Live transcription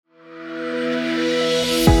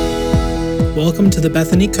Welcome to the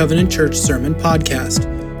Bethany Covenant Church Sermon Podcast.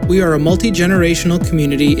 We are a multi-generational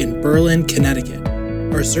community in Berlin, Connecticut.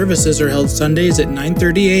 Our services are held Sundays at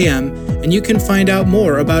 9:30 a.m., and you can find out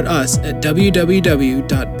more about us at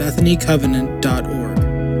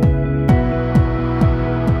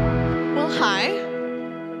www.bethanycovenant.org. Well, hi.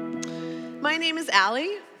 My name is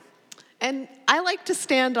Allie, and I like to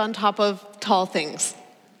stand on top of tall things.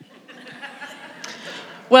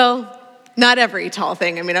 Well, not every tall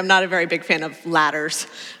thing. I mean, I'm not a very big fan of ladders,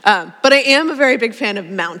 but I am a very big fan of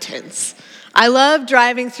mountains. I love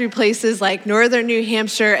driving through places like northern New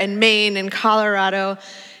Hampshire and Maine and Colorado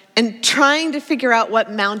and trying to figure out what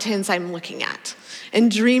mountains I'm looking at and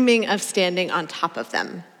dreaming of standing on top of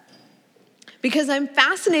them. Because I'm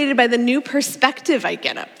fascinated by the new perspective I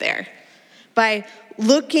get up there, by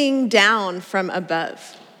looking down from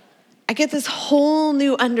above. I get this whole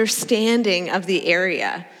new understanding of the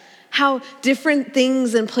area, how different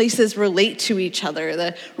things and places relate to each other,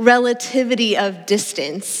 the relativity of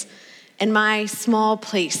distance, and my small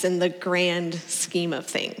place in the grand scheme of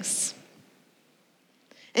things.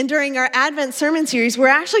 And during our Advent sermon series, we're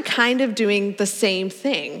actually kind of doing the same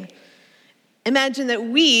thing. Imagine that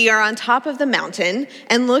we are on top of the mountain,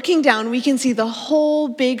 and looking down, we can see the whole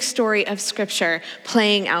big story of Scripture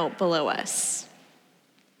playing out below us.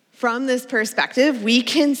 From this perspective, we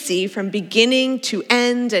can see from beginning to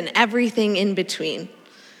end and everything in between.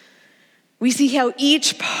 We see how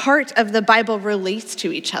each part of the Bible relates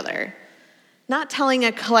to each other, not telling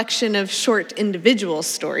a collection of short individual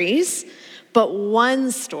stories, but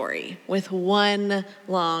one story with one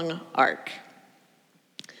long arc.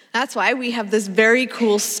 That's why we have this very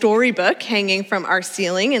cool storybook hanging from our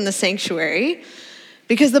ceiling in the sanctuary,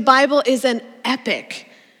 because the Bible is an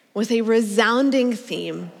epic with a resounding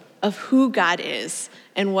theme of who God is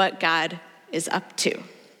and what God is up to.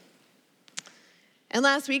 And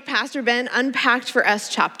last week, Pastor Ben unpacked for us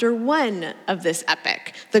chapter 1 of this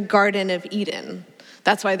epic, the Garden of Eden.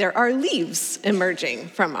 That's why there are leaves emerging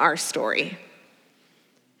from our story.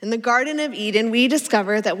 In the Garden of Eden, we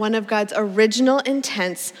discover that one of God's original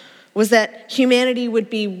intents was that humanity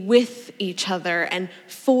would be with each other and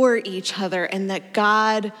for each other, and that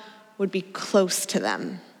God would be close to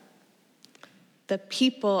them. The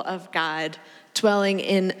people of God dwelling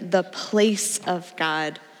in the place of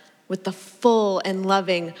God with the full and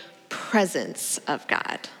loving presence of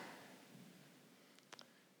God.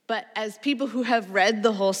 But as people who have read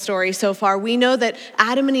the whole story so far, we know that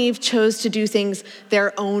Adam and Eve chose to do things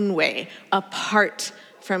their own way, apart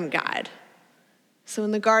from God. So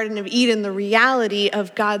in the Garden of Eden, the reality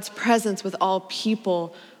of God's presence with all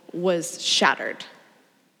people was shattered.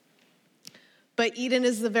 But Eden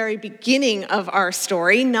is the very beginning of our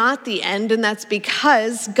story, not the end, and that's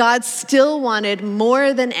because God still wanted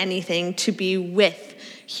more than anything to be with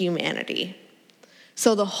humanity.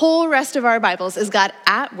 So the whole rest of our Bibles is God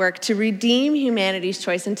at work to redeem humanity's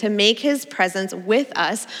choice and to make his presence with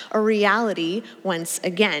us a reality once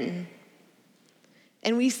again.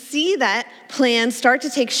 And we see that plan start to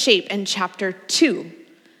take shape in chapter 2,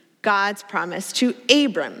 God's promise to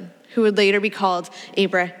Abram, who would later be called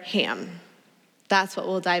Abraham. That's what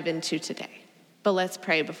we'll dive into today. But let's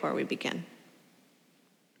pray before we begin.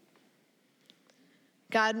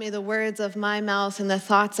 God, may the words of my mouth and the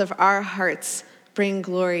thoughts of our hearts bring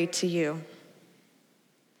glory to you.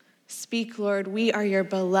 Speak, Lord, we are your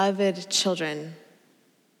beloved children,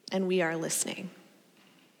 and we are listening.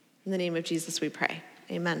 In the name of Jesus we pray.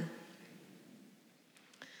 Amen.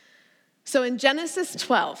 So in Genesis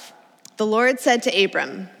 12, the Lord said to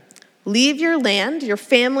Abram, "Leave your land, your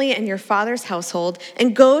family, and your father's household,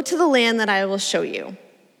 and go to the land that I will show you.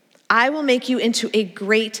 I will make you into a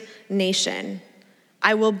great nation.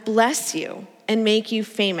 I will bless you and make you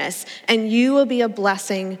famous, and you will be a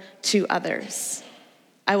blessing to others.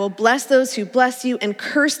 I will bless those who bless you and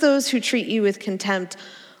curse those who treat you with contempt.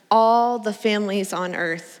 All the families on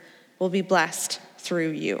earth will be blessed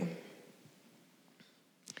through you."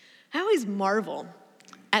 I always marvel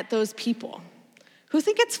at those people who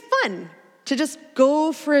think it's fun to just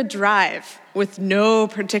go for a drive with no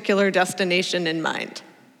particular destination in mind.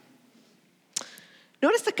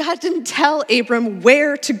 Notice that God didn't tell Abram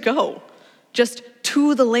where to go, just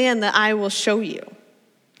to the land that I will show you.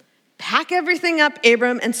 Pack everything up,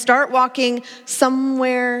 Abram, and start walking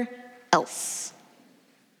somewhere else.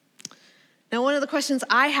 Now, one of the questions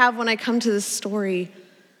I have when I come to this story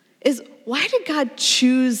is, why did God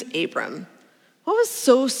choose Abram? What was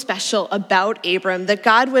so special about Abram that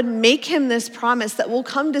God would make him this promise that we'll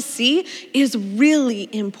come to see is really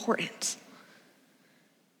important?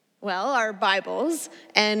 Well, our Bibles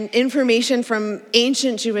and information from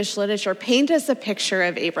ancient Jewish literature paint us a picture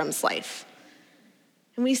of Abram's life.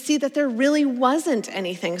 And we see that there really wasn't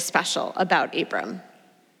anything special about Abram,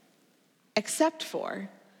 except for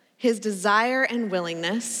his desire and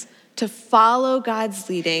willingness to follow God's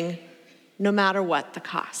leading no matter what the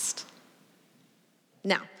cost.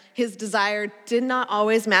 Now, his desire did not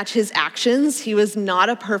always match his actions. He was not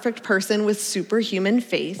a perfect person with superhuman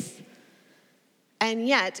faith. And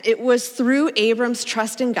yet, it was through Abram's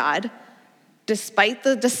trust in God, despite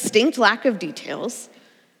the distinct lack of details,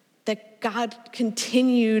 that God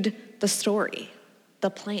continued the story,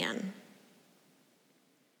 the plan.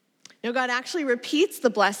 Now, God actually repeats the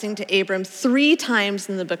blessing to Abram 3 times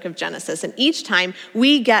in the book of Genesis, and each time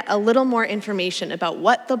we get a little more information about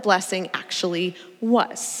what the blessing actually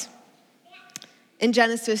was. In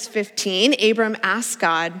Genesis 15, Abram asked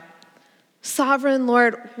God, "Sovereign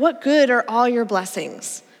Lord, what good are all your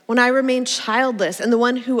blessings when I remain childless and the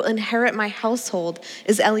one who will inherit my household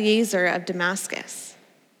is Eliezer of Damascus?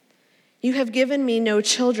 You have given me no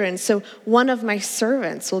children, so one of my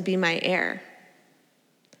servants will be my heir."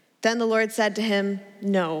 Then the Lord said to him,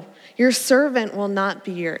 "No, your servant will not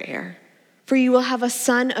be your heir, for you will have a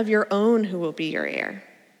son of your own who will be your heir."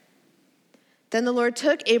 Then the Lord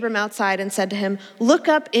took Abram outside and said to him, "Look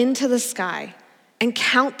up into the sky and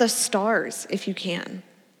count the stars if you can.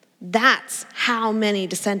 That's how many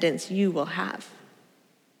descendants you will have."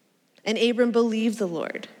 And Abram believed the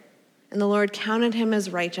Lord, and the Lord counted him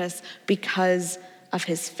as righteous because of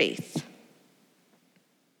his faith.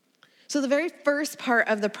 So the very first part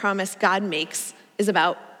of the promise God makes is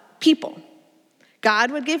about people.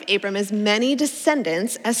 God would give Abram as many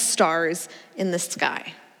descendants as stars in the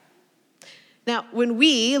sky. Now, when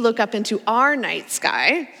we look up into our night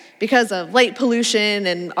sky, because of light pollution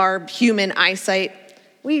and our human eyesight,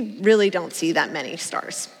 we really don't see that many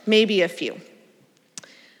stars, maybe a few.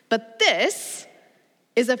 But this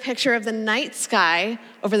is a picture of the night sky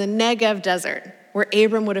over the Negev desert, where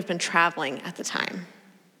Abram would have been traveling at the time.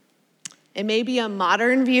 It may be a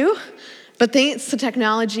modern view, but thanks to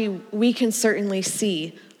technology, we can certainly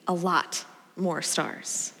see a lot more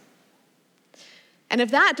stars. And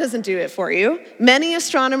if that doesn't do it for you, many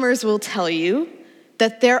astronomers will tell you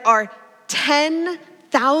that there are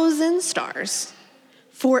 10,000 stars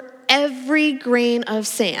for every grain of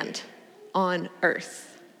sand on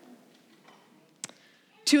Earth.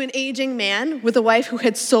 To an aging man with a wife who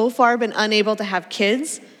had so far been unable to have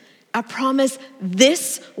kids, a promise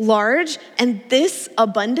this large and this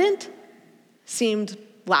abundant seemed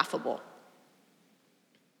laughable.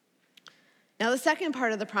 Now, the second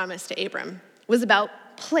part of the promise to Abram was about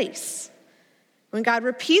place. When God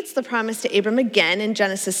repeats the promise to Abram again in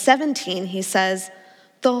Genesis 17, he says,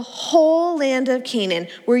 "The whole land of Canaan,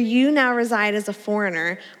 where you now reside as a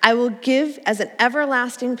foreigner, I will give as an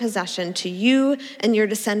everlasting possession to you and your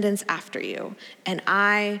descendants after you, and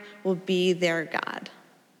I will be their God."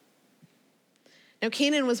 Now,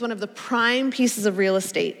 Canaan was one of the prime pieces of real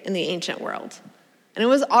estate in the ancient world, and it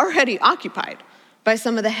was already occupied by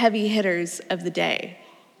some of the heavy hitters of the day.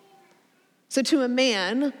 So to a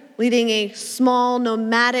man leading a small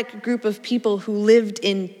nomadic group of people who lived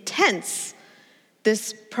in tents,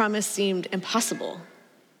 this promise seemed impossible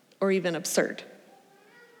or even absurd.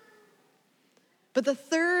 But the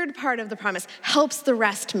third part of the promise helps the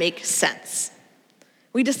rest make sense.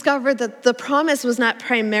 We discovered that the promise was not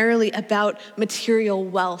primarily about material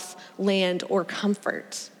wealth, land, or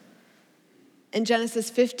comfort. In Genesis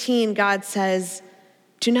 15, God says,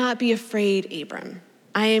 "Do not be afraid, Abram.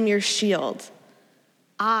 I am your shield.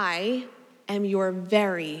 I am your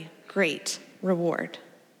very great reward."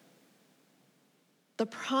 The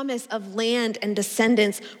promise of land and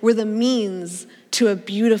descendants were the means to a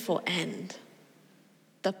beautiful end.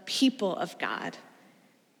 The people of God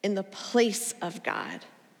in the place of God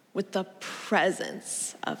with the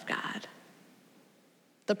presence of God.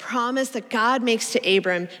 The promise that God makes to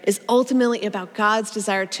Abram is ultimately about God's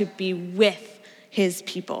desire to be with his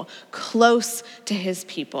people, close to his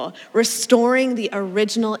people, restoring the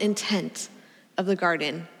original intent of the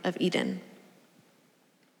Garden of Eden.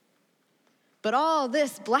 But all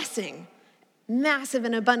this blessing, massive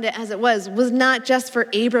and abundant as it was not just for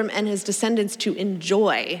Abram and his descendants to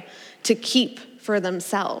enjoy, to keep for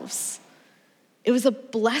themselves. It was a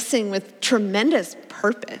blessing with tremendous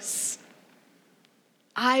purpose.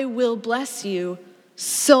 I will bless you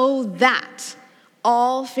so that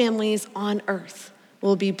all families on earth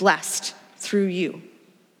will be blessed through you.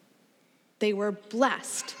 They were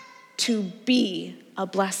blessed to be a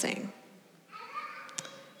blessing.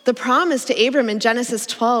 The promise to Abram in Genesis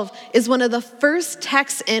 12 is one of the first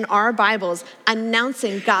texts in our Bibles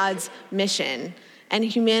announcing God's mission and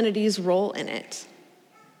humanity's role in it.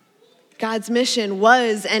 God's mission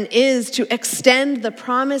was and is to extend the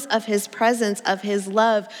promise of his presence, of his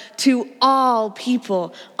love, to all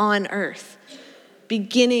people on earth,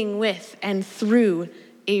 beginning with and through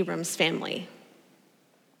Abram's family.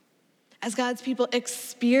 As God's people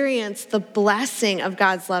experienced the blessing of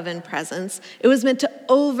God's love and presence, it was meant to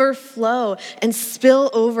overflow and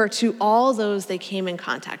spill over to all those they came in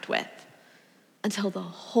contact with, until the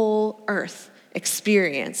whole earth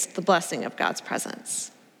experienced the blessing of God's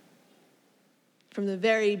presence. From the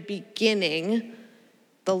very beginning,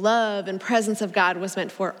 the love and presence of God was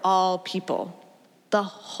meant for all people, the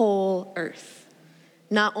whole earth,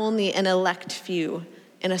 not only an elect few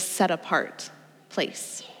in a set-apart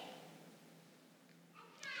place.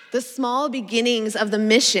 The small beginnings of the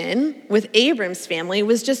mission with Abram's family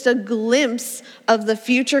was just a glimpse of the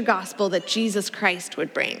future gospel that Jesus Christ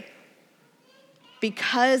would bring.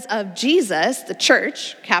 Because of Jesus, the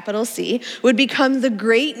church, capital C, would become the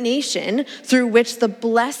great nation through which the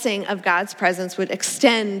blessing of God's presence would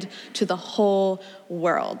extend to the whole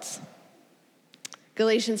world.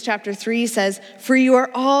 Galatians chapter 3 says, "For you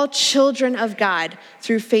are all children of God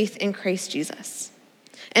through faith in Christ Jesus.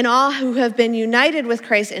 And all who have been united with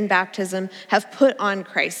Christ in baptism have put on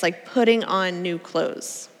Christ," like putting on new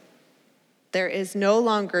clothes. "There is no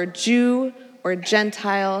longer Jew or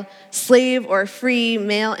Gentile, slave or free,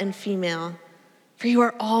 male and female, for you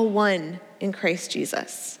are all one in Christ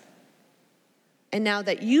Jesus. And now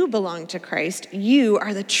that you belong to Christ, you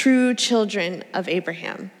are the true children of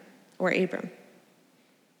Abraham," or Abram.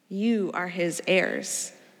 "You are his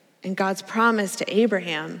heirs, and God's promise to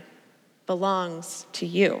Abraham belongs to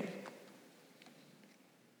you."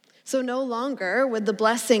 So no longer would the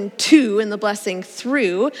blessing to and the blessing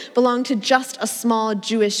through belong to just a small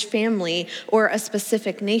Jewish family or a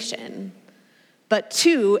specific nation, but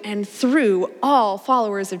to and through all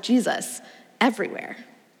followers of Jesus everywhere.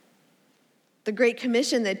 The Great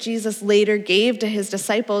Commission that Jesus later gave to his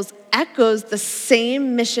disciples echoes the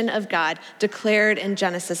same mission of God declared in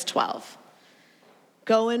Genesis 12.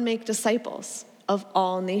 "Go and make disciples of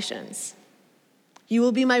all nations. You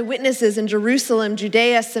will be my witnesses in Jerusalem,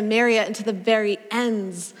 Judea, Samaria, and to the very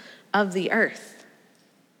ends of the earth."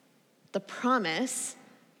 The promise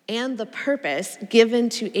and the purpose given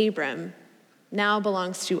to Abram now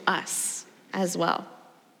belongs to us as well.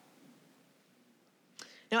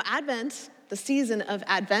 Now, Advent, the season of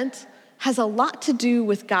Advent, has a lot to do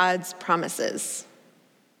with God's promises.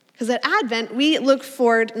 Because at Advent, we look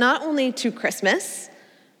forward not only to Christmas,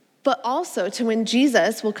 but also to when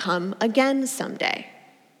Jesus will come again someday.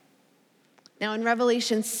 Now in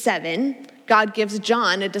Revelation 7, God gives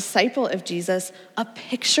John, a disciple of Jesus, a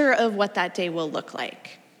picture of what that day will look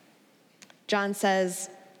like. John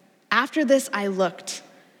says, "After this I looked,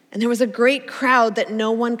 and there was a great crowd that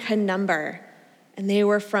no one could number, and they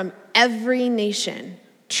were from every nation,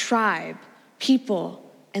 tribe,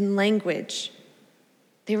 people, and language.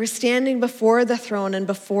 They were standing before the throne and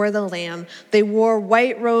before the Lamb. They wore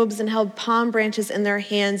white robes and held palm branches in their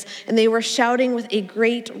hands, and they were shouting with a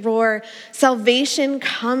great roar, 'Salvation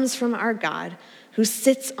comes from our God, who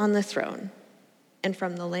sits on the throne, and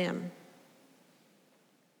from the Lamb.'"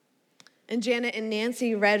 And Janet and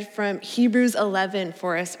Nancy read from Hebrews 11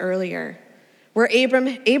 for us earlier, where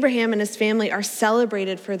Abraham and his family are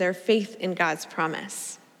celebrated for their faith in God's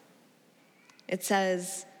promise. It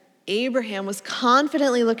says, "Abraham was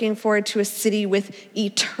confidently looking forward to a city with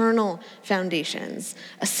eternal foundations,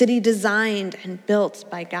 a city designed and built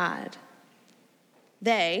by God.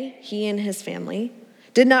 They," he and his family,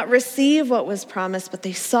 "did not receive what was promised, but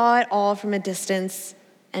they saw it all from a distance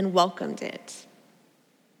and welcomed it."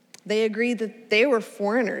 They agreed that they were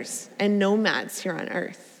foreigners and nomads here on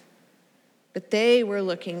earth, but they were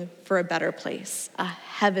looking for a better place, a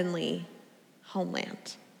heavenly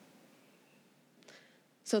homeland.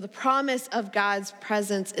 So the promise of God's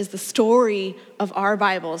presence is the story of our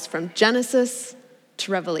Bibles from Genesis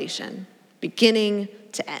to Revelation, beginning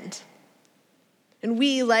to end. And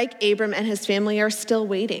we, like Abram and his family, are still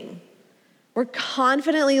waiting. We're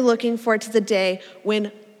confidently looking forward to the day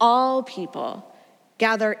when all people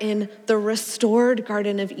gather in the restored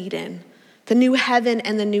Garden of Eden, the new heaven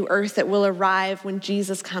and the new earth that will arrive when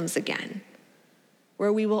Jesus comes again,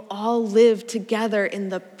 where we will all live together in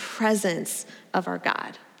the presence of our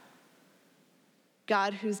God.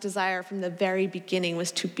 God, whose desire from the very beginning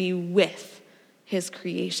was to be with his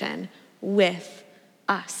creation, with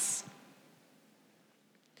us.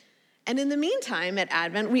 And in the meantime, at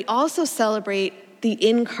Advent, we also celebrate the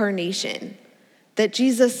incarnation, that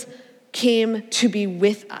Jesus came to be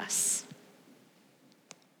with us.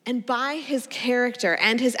 And by his character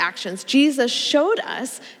and his actions, Jesus showed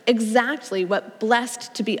us exactly what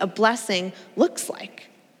blessed to be a blessing looks like.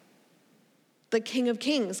 The King of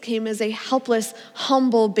Kings came as a helpless,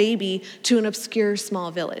 humble baby to an obscure small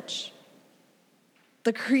village.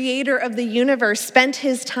 The creator of the universe spent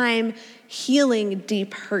his time healing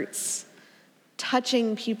deep hurts,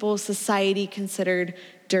 touching people society considered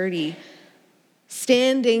dirty,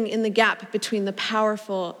 standing in the gap between the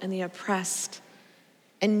powerful and the oppressed,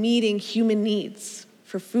 and meeting human needs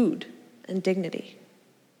for food and dignity.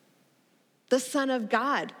 The Son of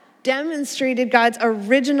God demonstrated God's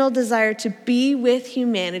original desire to be with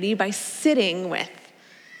humanity by sitting with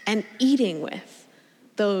and eating with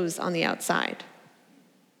those on the outside.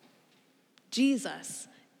 Jesus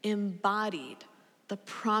embodied the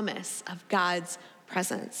promise of God's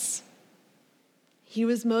presence. He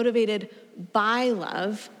was motivated by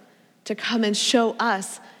love to come and show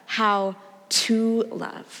us how to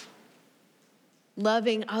love.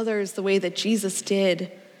 Loving others the way that Jesus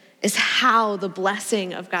did is how the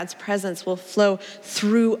blessing of God's presence will flow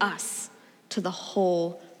through us to the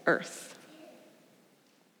whole earth.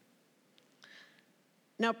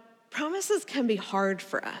 Now, promises can be hard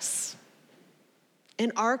for us.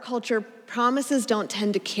 In our culture, promises don't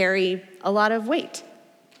tend to carry a lot of weight.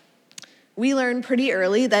 We learn pretty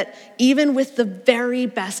early that even with the very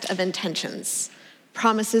best of intentions,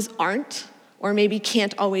 promises aren't, or maybe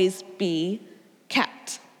can't always be,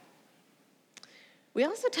 kept. We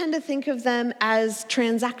also tend to think of them as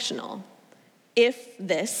transactional. If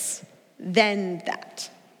this, then that.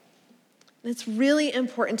 And it's really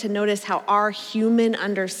important to notice how our human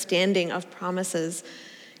understanding of promises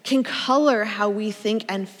can color how we think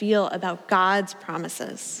and feel about God's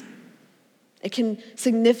promises. It can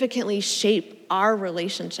significantly shape our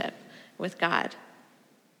relationship with God.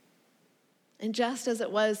 And just as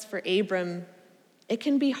it was for Abram, it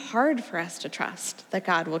can be hard for us to trust that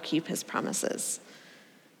God will keep his promises,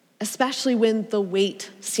 especially when the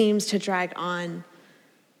weight seems to drag on,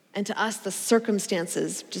 and to us, the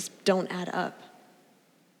circumstances just don't add up.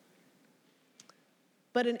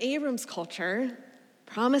 But in Abram's culture,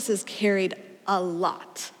 promises carried a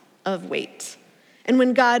lot of weight. And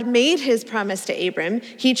when God made his promise to Abram,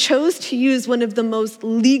 he chose to use one of the most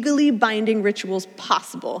legally binding rituals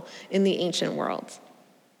possible in the ancient world.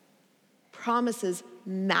 Promises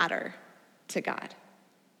matter to God.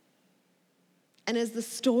 And as the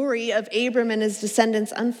story of Abram and his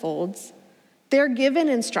descendants unfolds, they're given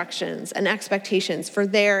instructions and expectations for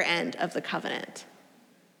their end of the covenant.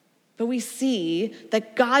 But we see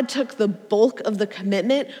that God took the bulk of the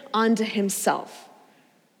commitment onto himself,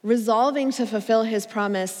 resolving to fulfill his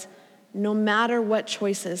promise no matter what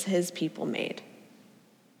choices his people made.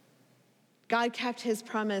 God kept his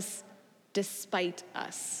promise despite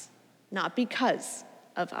us, not because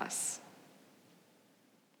of us.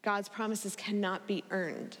 God's promises cannot be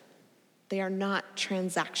earned. They are not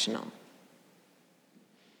transactional.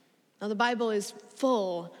 Now, the Bible is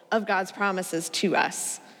full of God's promises to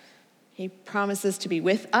us. He promises to be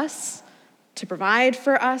with us, to provide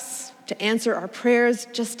for us, to answer our prayers,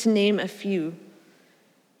 just to name a few.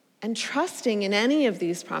 And trusting in any of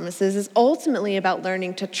these promises is ultimately about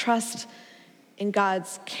learning to trust in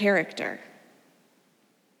God's character.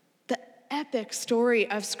 The epic story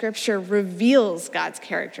of Scripture reveals God's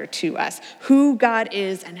character to us, who God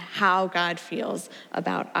is and how God feels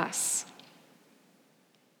about us.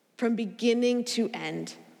 From beginning to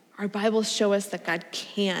end, our Bibles show us that God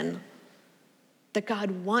can, that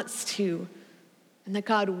God wants to, and that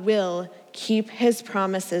God will keep his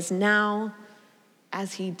promises now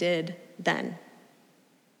as he did then.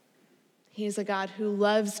 He is a God who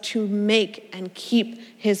loves to make and keep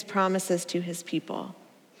his promises to his people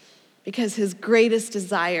because his greatest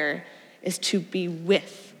desire is to be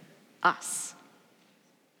with us.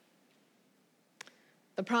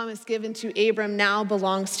 The promise given to Abram now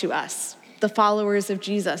belongs to us, the followers of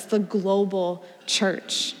Jesus, the global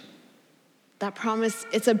church. That promise,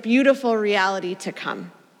 it's a beautiful reality to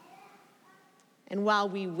come. And while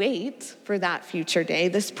we wait for that future day,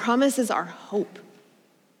 this promise is our hope.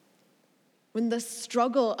 When the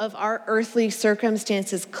struggle of our earthly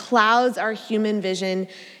circumstances clouds our human vision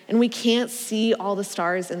and we can't see all the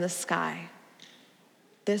stars in the sky,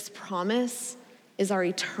 this promise is our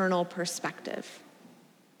eternal perspective.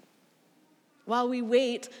 While we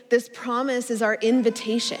wait, this promise is our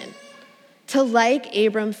invitation to, like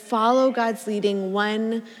Abram, follow God's leading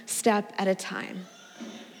one step at a time.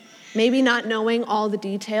 Maybe not knowing all the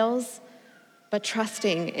details, but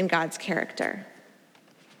trusting in God's character.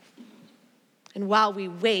 And while we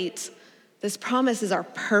wait, this promise is our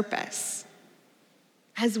purpose.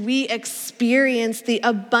 As we experience the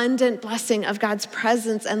abundant blessing of God's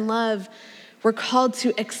presence and love, we're called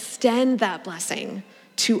to extend that blessing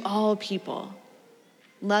to all people,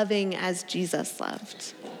 loving as Jesus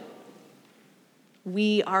loved.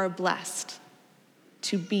 We are blessed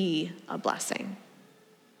to be a blessing.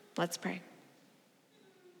 Let's pray.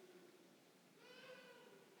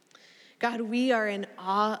 God, we are in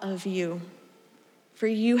awe of you, for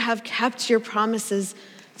you have kept your promises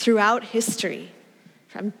throughout history,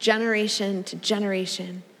 from generation to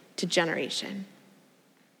generation to generation.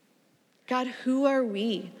 God, who are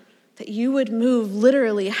we that you would move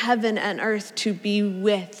literally heaven and earth to be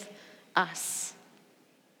with us?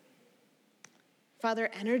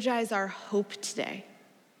 Father, energize our hope today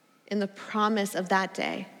in the promise of that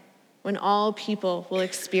day when all people will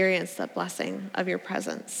experience the blessing of your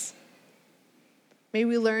presence. May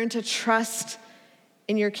we learn to trust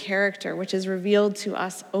in your character, which is revealed to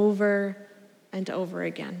us over and over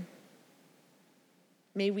again.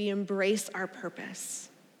 May we embrace our purpose,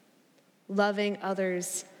 loving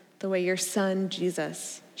others the way your Son,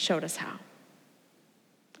 Jesus, showed us how.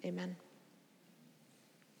 Amen.